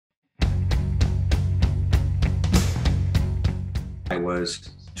I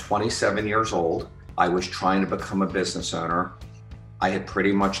was 27 years old. I was trying to become a business owner. I had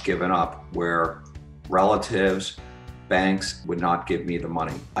pretty much given up where relatives, banks would not give me the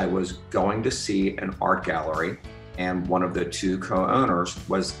money. I was going to see an art gallery, and one of the two co-owners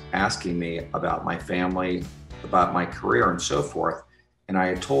was asking me about my family, about my career, and so forth. And I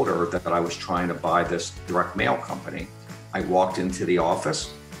had told her that I was trying to buy this direct mail company. I walked into the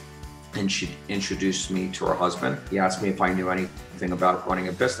office and she introduced me to her husband. He asked me if I knew anything about running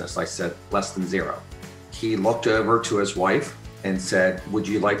a business. I said, less than zero. He looked over to his wife and said, would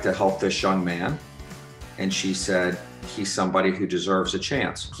you like to help this young man? And she said, he's somebody who deserves a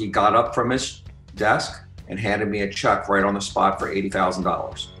chance. He got up from his desk and handed me a check right on the spot for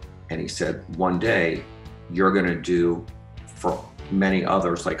 $80,000. And he said, one day you're gonna do for many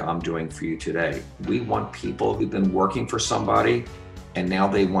others like I'm doing for you today. We want people who've been working for somebody and now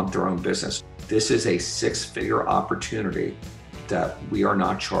they want their own business. This is a six-figure opportunity that we are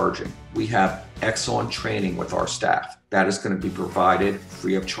not charging. We have excellent training with our staff. That is going to be provided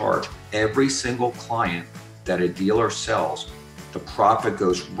free of charge. Every single client that a dealer sells, the profit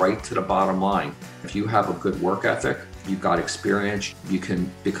goes right to the bottom line. If you have a good work ethic, you've got experience, you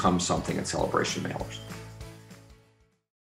can become something at Celebration Mailers.